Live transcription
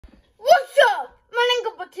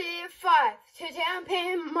tier 5. Today I'm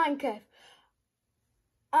playing Minecraft.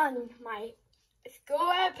 On my school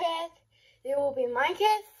iPad, there will be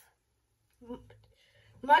Minecraft,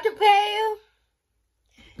 multiplayer,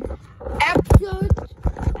 episode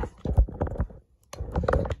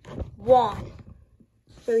 1.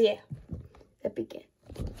 So yeah, let's begin.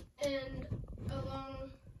 And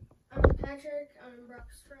along, I'm Patrick, I'm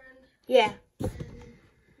Brock's friend. Yeah. And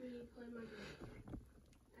we play Minecraft,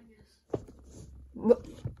 I guess.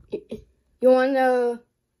 You wanna?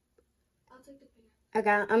 I'll take the picture. Okay,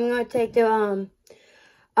 I'm gonna take the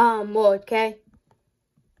wood, okay?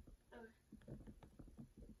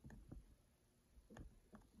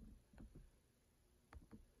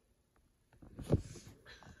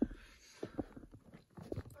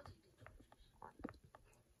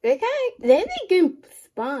 They can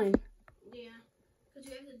spawn. Yeah, because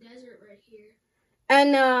we have the desert right here.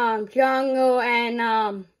 And jungle and Yeah,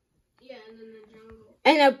 and then the jungle.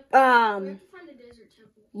 and We have to find a desert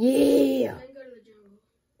temple. yeah. Then go to the jungle.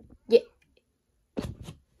 Yeah.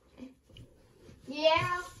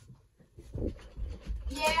 Yeah.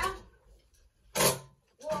 Yeah.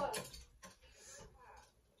 What?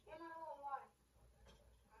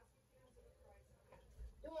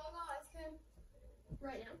 You want to go ice cream?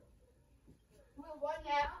 Right now. Well, what now?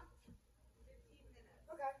 15 minutes.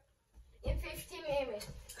 Okay. In 15 minutes.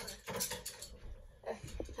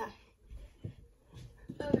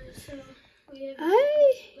 Okay, so we have,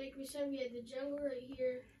 like we said, we had the jungle right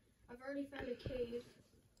here. I've already found a cave.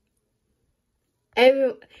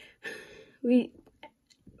 We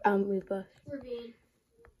both. Ravine.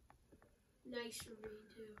 Nice ravine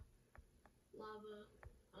too. Lava,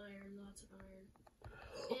 iron, lots of iron.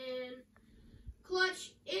 And clutch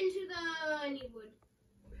into the, I need wood.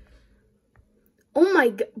 Oh my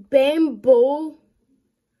god, bamboo.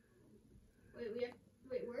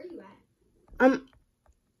 Wait, where are you at? And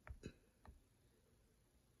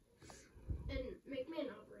make me an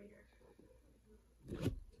operator.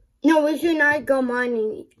 No, we should not go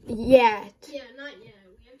mining yet. Yeah, not yet.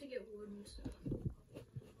 We have to get wood and stuff.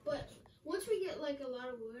 But once we get like a lot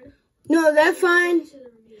of wood. No, that's fine.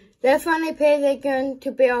 That's fine. I pay they going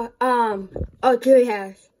to build a tree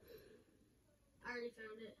house. I already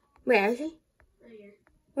found it. Where is it? Right here.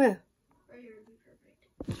 Where? Right here would be perfect.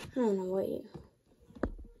 I don't know what you.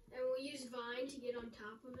 And we'll use vine to get on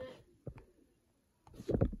top of it.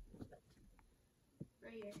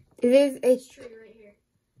 Right here. This This tree right here.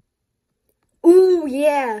 Ooh,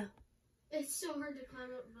 yeah. It's so hard to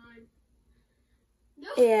climb up vine. No.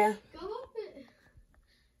 Yeah. Go up it.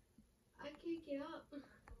 I can't get up.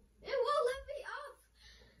 It won't let me up.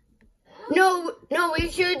 No, we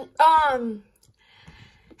should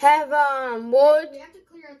have wood. We have to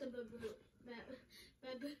clear out the bamboo.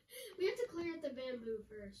 We have to clear out the bamboo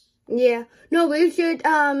first. Yeah. No, we should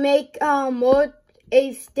make wood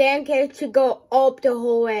a staircase to go up the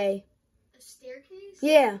whole way. A staircase?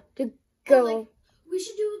 Yeah, to go. Oh, like, we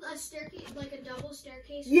should do a staircase, like a double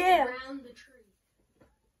staircase around the tree.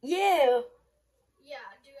 Yeah. Yeah,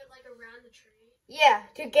 do it like around the tree. Yeah,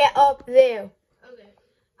 to get up there. Okay.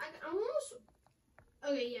 I'm almost.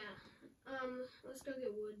 Okay, yeah. Let's go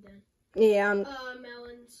get wood then. Yeah.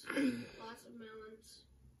 Melons. Lots of melons.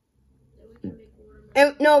 That we can make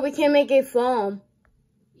watermelon. No, we can make a farm.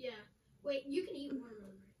 Yeah. Wait, you can eat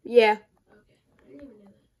watermelon, right? Yeah. Okay. I didn't even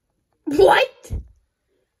know that. What?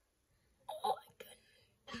 Oh my goodness.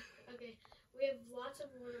 Okay. We have lots of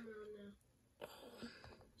watermelon now.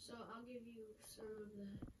 So I'll give you some of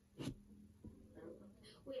that.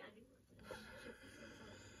 Wait, I do want that.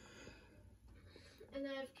 And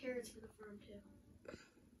then I have carrots for the farm too.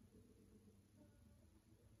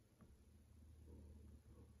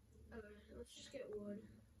 Okay, let's just get wood.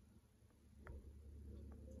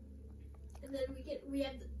 And then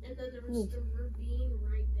and then there was the ravine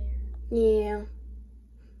right there. Yeah.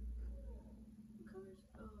 What color is,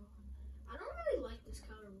 oh, I don't really like this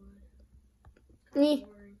color wood. It's Me. kind of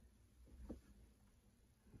boring.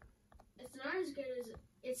 It's not as good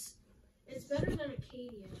as it's better than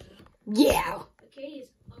Acadia. Yeah. Acadia is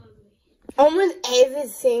ugly. Almost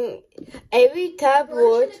everything, every type of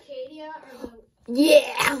wood. Birch and Acadia are the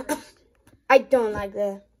Yeah. worst. I don't like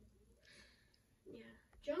that. Yeah,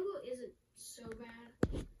 jungle isn't so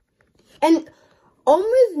bad. And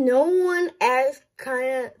almost no one else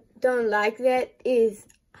kind of don't like that is.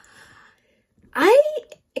 I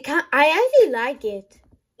actually like it.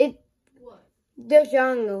 What? The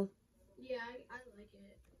jungle. Yeah, I like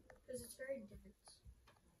it because it's very dense.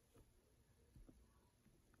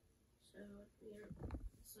 So yeah,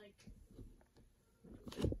 it's like.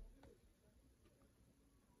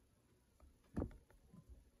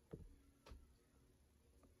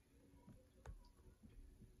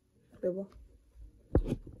 River.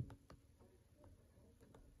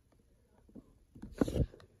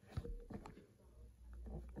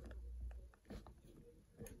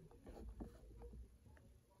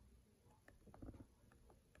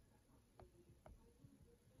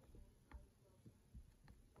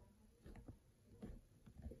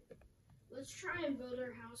 Let's try and build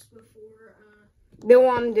our house before That's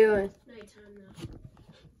what I'm doing. nighttime though.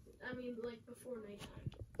 I mean, like before nighttime.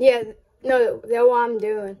 Yeah, no, that's what I'm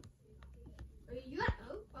doing. Oh, you got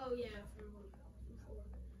oak? Oh yeah, from before.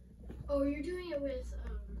 Oh, you're doing it with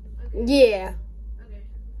okay. Yeah. Okay.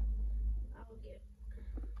 I'll get.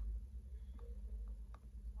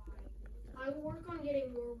 I will work on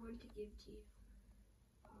getting more wood to give to you.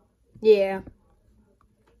 Yeah.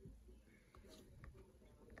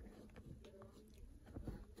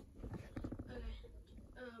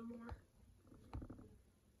 More.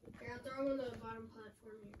 Here, I'll throw them on the bottom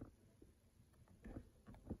platform here.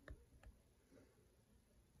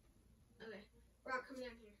 Okay. Rock, come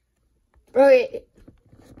down here. Okay.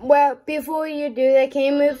 Well, before you do that, can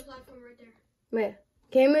you move? The platform right there. Where?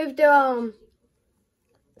 Can you move the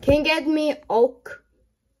Can you get me oak?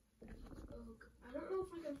 Oak. I don't know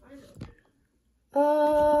if I can find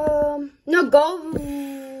oak. No, go. Oh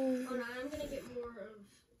no, I'm gonna get more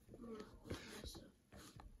stuff.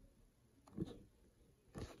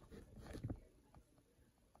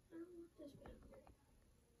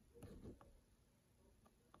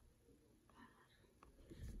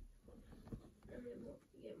 I'm gonna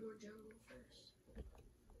get more jungle first.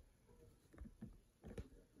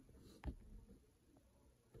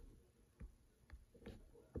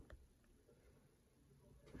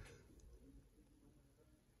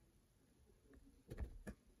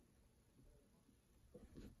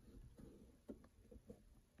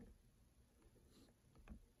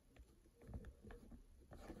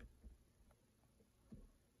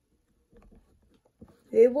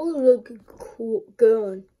 It will look cool,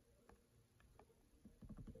 good.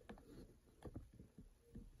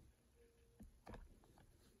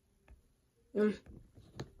 I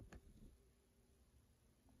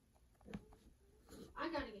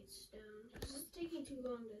gotta get stone. This is taking too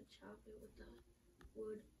long to chop it with the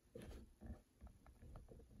wood.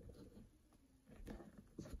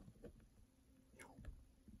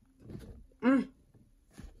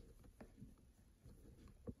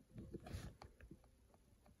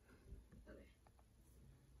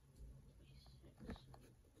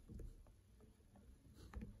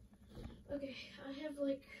 Okay, I have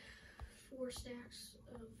like 4 stacks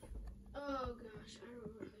of. Oh gosh, I don't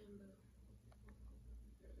want bamboo.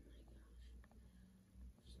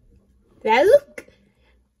 Oh my gosh. That look.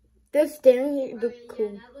 The stairs look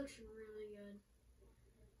cool. Yeah, that looks really good.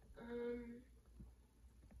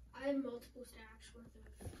 I have multiple stacks worth of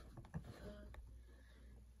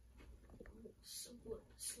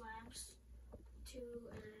slabs, 2.5.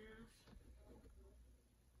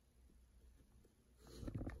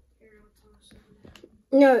 Here, I'll toss them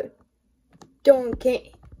down. No, don't. Can't.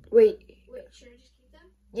 Wait. Wait, should I just keep them?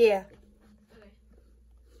 Yeah. Okay.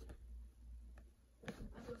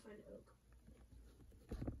 I'll go find oak.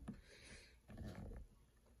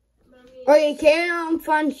 Mommy, Okay, can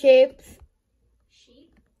find shapes?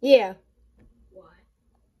 sheep? Yeah. Why?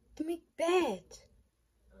 To make beds.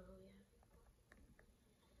 Oh,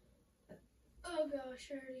 yeah. Oh,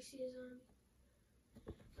 gosh, I already see a zombie.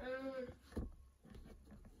 I don't want to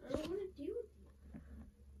deal with you.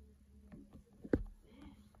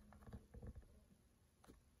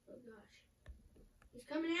 Oh, gosh. He's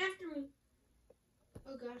coming after me.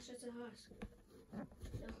 Oh, gosh, that's a husk.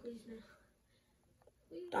 No, please, no.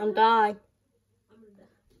 Please, Don't no. die. I'm gonna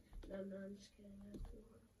die. No, I'm just kidding. I have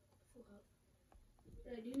full health.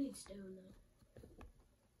 But I do need stone,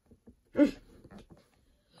 though.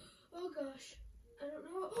 Oh, gosh. I don't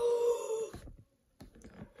know.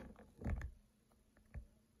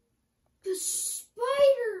 The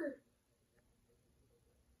spider!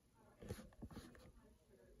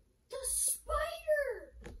 The spider!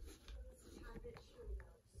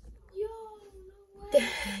 Yo, no way. The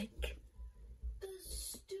heck? The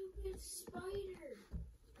stupid spider.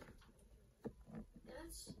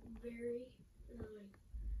 That's very annoying.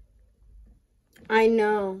 I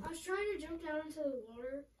know. I was trying to jump down into the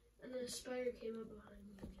water, and then a spider came up behind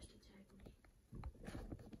me and just attacked me.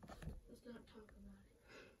 Let's not talk about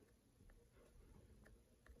it.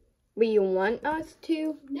 But you want us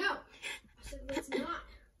to? No! I said let's not.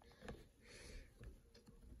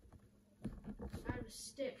 I have a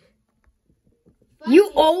stick. Fight You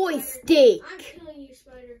me, always spider. stick. I'm killing you,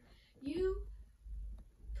 spider. You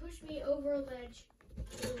push me over a ledge.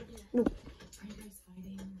 Are you guys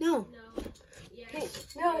fighting? No. No.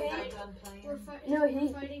 Yes. No, Yes. hey. No, we're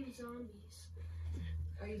fighting zombies.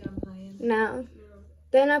 Are you done playing? No. No.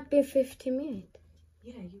 Then I'll be 15 minutes.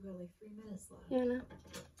 Yeah, you got like 3 minutes left. Yeah, no.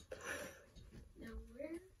 Now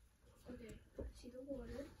where? Okay, see the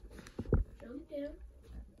water. Jump down.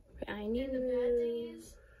 I need And the bad to. thing is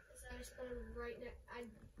that I spawned right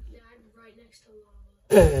next to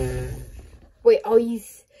lava. Wait, oh, you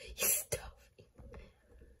stuff.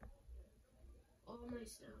 All my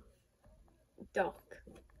stuff. Dog.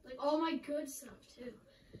 Like all my good stuff too.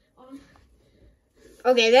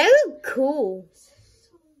 Okay, that look cool. So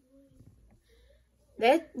annoying.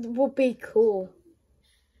 That would be cool.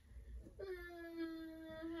 How do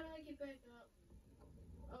I get back up?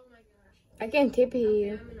 Oh my gosh. I can tip Okay,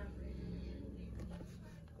 you. I'm an upgrade.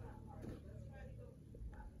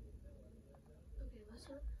 Okay, let's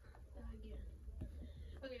not die again.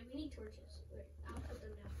 Okay, we need torches. Wait, I'll put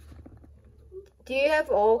them down. Do you have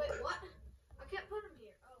oak? Wait, what? I can't put them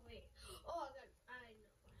here. Oh, wait. Oh, I know.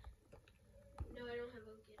 No, I don't have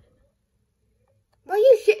oak yet. What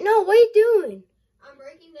you shit? No, what are you doing? I'm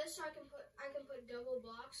breaking this so I can put double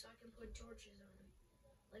blocks so I can put torches on them.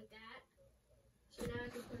 Like that. So now I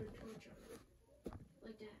can put a torch on it.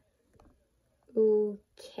 Like that.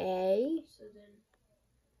 Okay. So then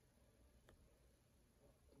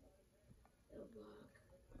a block.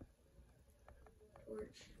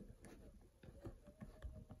 Torch. And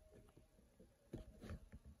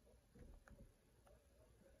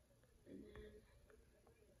then double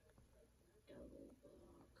block.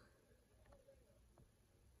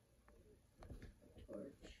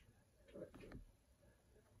 Torch.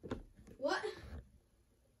 What?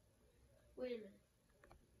 Wait a minute.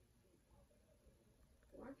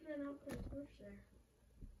 Why can I not put a torch there?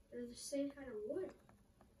 They're the same kind of wood.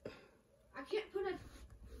 I can't put a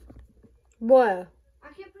What?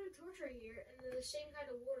 torch right here, and they're the same kind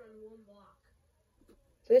of wood on one block.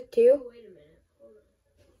 This too? Oh, wait a minute. Hold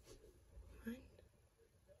on. What?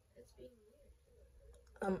 It's being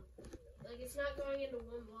weird. Like it's not going into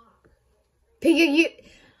one block. Piggy, you.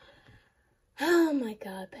 Oh my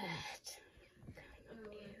god, Pat. Oh,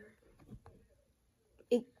 whatever.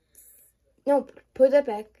 No, put it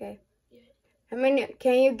back. Okay. Yeah. How many?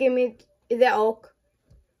 Can you give me? Is that oak?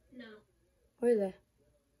 No. What is that?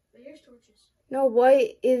 But here's torches. No, what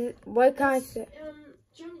is? What kind of?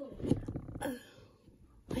 Jungle. I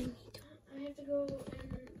need. I have to go and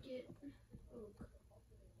get oak.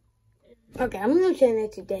 And Okay, I'm gonna send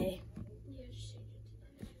it today. yeah, just change it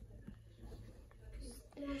today.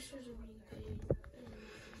 Because monsters are being paid.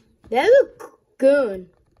 That look good.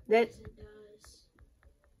 That. Yes, it does.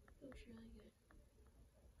 Looks really good.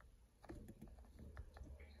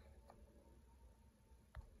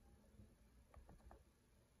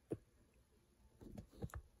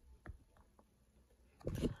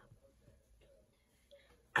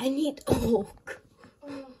 I need oak.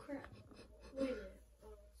 Oh crap. Wait a minute.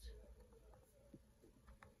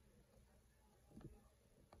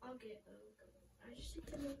 I'll get oak. I just need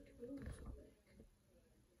to make food quick.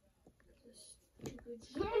 This stupid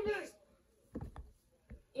zombies.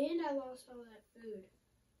 And I lost all that food.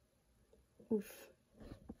 Oof.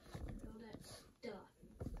 All that stuff.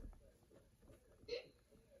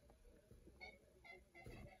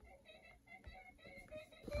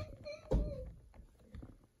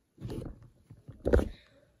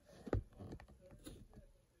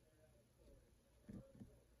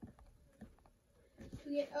 To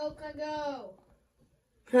get oak, I go.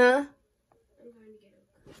 Huh? I'm going to get oak.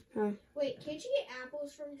 Huh. Wait, can't you get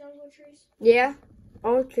apples from jungle trees? Yeah.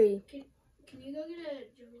 Oak tree. Can you go get a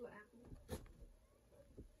jungle apple?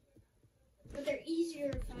 But they're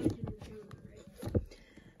easier to find in the jungle, right?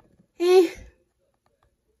 Eh.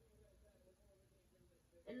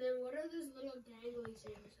 And then what are those little dangly things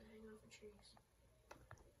that hang off the trees?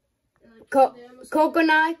 They're like, they almost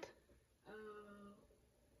Coconut.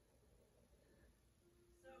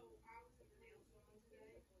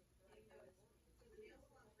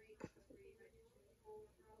 Oh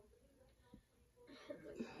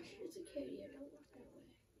my gosh, it's Acadia. Don't walk that way.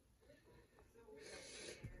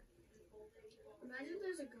 Imagine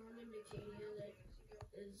there's a girl named Acadia that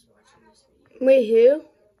is watching this video. Wait, who?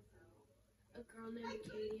 A girl named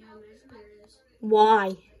Acadia. Imagine there is. Why?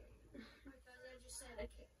 Because I just said,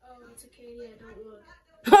 oh, it's Acadia. Don't look.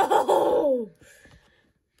 Oh.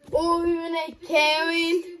 Oh, even a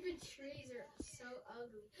Karen. Stupid trees are so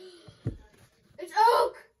ugly. It's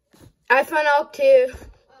oak. I found oak too.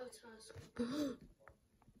 Oh, it's husk.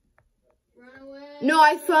 Run away. No,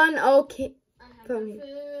 I found oak. I have from no here.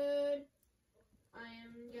 food. I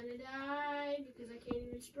am gonna die because I can't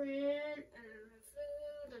even sprint. I don't have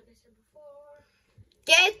food, like I said before.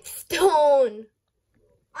 Get stone.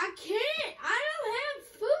 I can't. I don't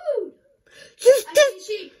Just, I see a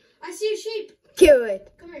sheep. I see a sheep. kill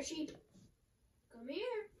it. Come here, sheep. Come here.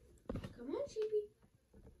 Come on, sheepy.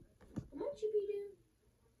 Come on, sheepy dude.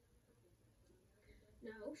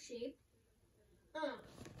 No, sheep.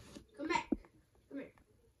 Come back. Come here.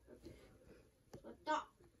 Okay. Stop.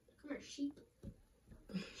 Come here, sheep.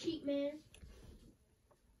 Sheep man.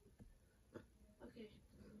 Okay.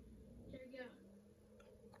 There we go.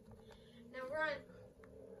 Now run.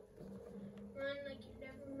 Run like you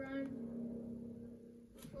never run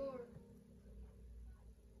before.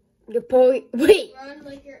 The boy. Wait. Run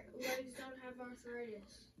like your legs don't have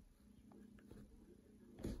arthritis.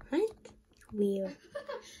 What? Weird.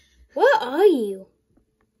 What are you?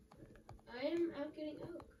 I am out getting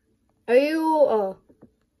oak. Are you?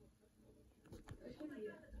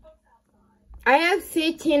 I have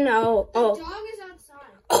 15. The Oh. dog is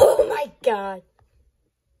outside. Oh my god.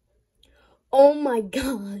 Oh my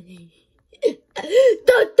god.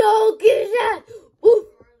 The dog is out. Oof.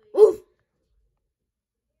 Oof.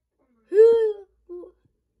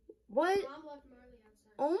 What? Mom left Marley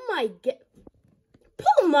outside. Oh my god.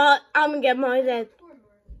 Poor Marley. I'm gonna get Marley that. Poor Marley.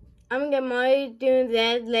 I'm gonna get Marley doing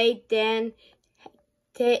that late then.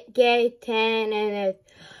 Get 10 and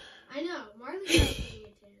it. I know. Marley loves getting a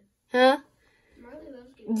tan. Huh? Marley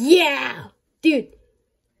loves getting Yeah. Dude.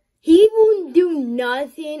 He won't do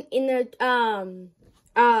nothing in a, oh.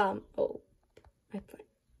 My friend.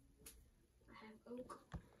 I have oak.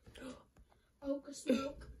 Oak a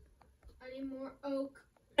smoke. I need more oak.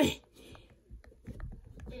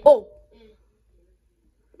 Oh.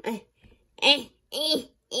 Eh.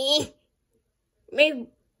 Maybe.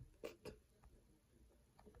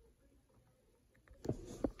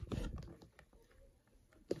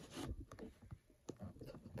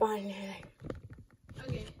 Fine.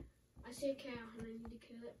 Okay. I see a cow and I need to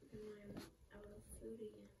kill it because I'm out of food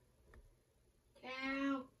again.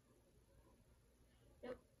 Cow.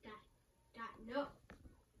 Nope. Die. No.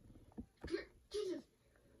 Come here. Jesus.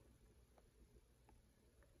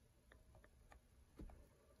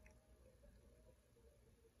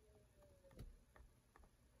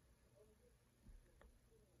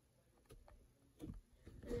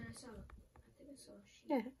 And then I think I saw a sheep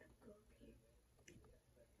Yeah. go up here.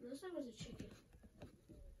 Unless that was a chicken.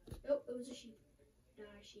 Nope, it was a sheep. Die,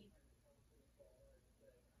 sheep.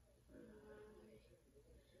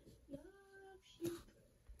 I love sheep.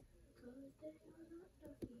 'Cause they are not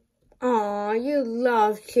dirty. Aw, you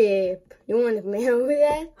love sheep. You want to marry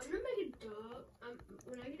that? I'm gonna make a dog.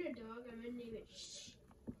 When I get a dog, I'm gonna name it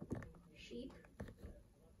Sheep.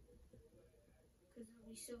 Because it'll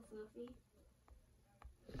be so fluffy.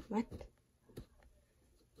 What?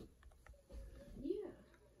 Yeah.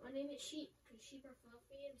 I'll name it Sheep because sheep are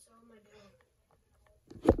fluffy and so are my dog.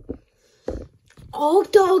 All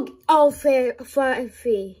dog are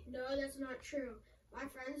fluffy. No, that's not true. My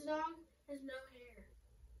friend's dog has no hair.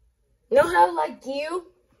 No hair like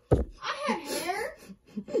you? I have hair.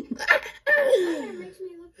 My hair makes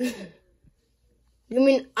me look good. You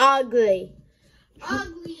mean ugly?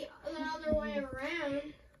 Ugly the other way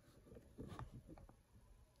around.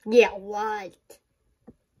 Yeah, what?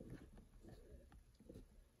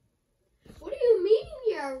 What do you mean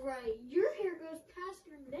you're right? Your hair goes past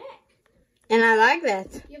your neck. And I like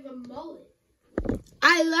that. You have a mullet.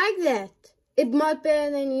 I like that. It's much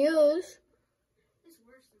better than yours. It's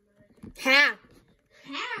worse than mine. How?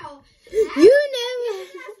 How? You never,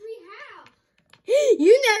 Ask me how.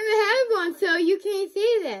 you never had one, so you can't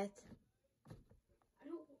say that. I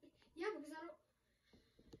don't. Yeah, because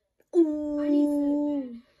I Ooh. need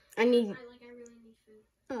food. Bad. I need. I really need food.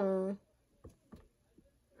 Oh,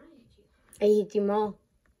 I hate you. I hate you more.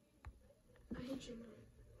 I hate your mom.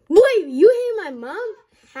 Wait, you hate my mom?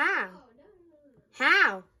 How? Oh, no.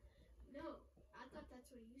 How? No, I thought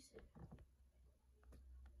that's what you said.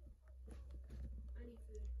 I need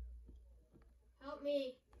food. Help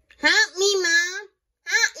me. Help me, Mom.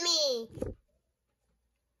 Help me.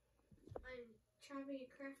 I'm chopping a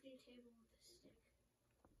crafting table with a stick.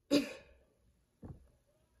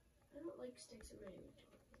 I don't like sticks in my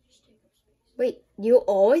inventory. They just take up space. Wait, you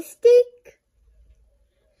always stick?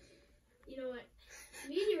 You know what?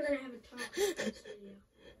 Me and you are gonna have a talk in this video.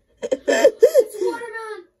 It's It's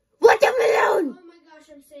watermelon! watermelon. Oh my gosh,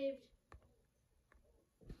 I'm saved.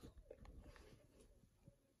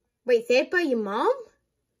 Wait, saved by your mom?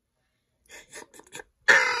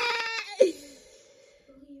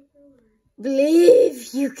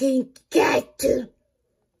 Believe you can get to.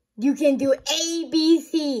 You can do A, B,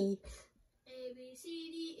 C. A, B, C,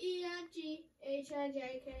 D, E, F, G, H, I,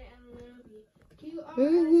 J, K, L, M, N, O, P, Q, R,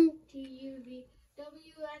 Mhm. S, T, U, V,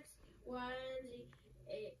 W, X, Y, and Z,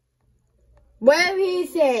 A. Whatever he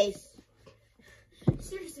says.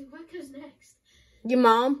 Seriously, what comes next? Your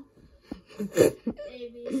mom. A, B,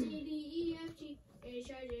 C, D, E, F, G,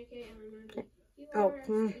 H, I, J, K, L, M, N, O, P, Q, R, S,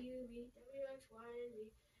 T, U, V, W, X, Y, and Z.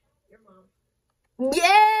 Your mom.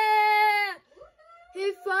 Yeah! He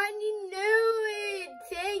finally knew it.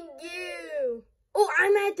 Thank you. Oh,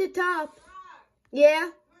 I'm at the top. Yeah?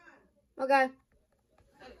 Okay.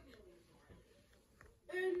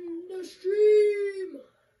 End the stream.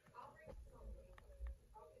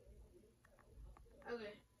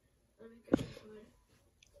 Okay. Let me get this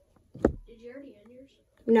one. Did you already end yours?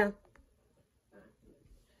 No.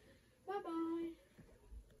 Bye-bye.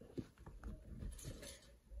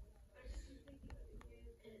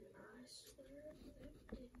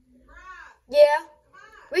 Yeah?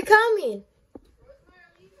 We coming.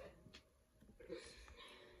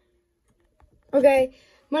 Okay.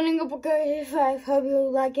 Morning up, 5. Hope you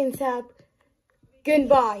like and sub.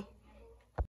 Goodbye.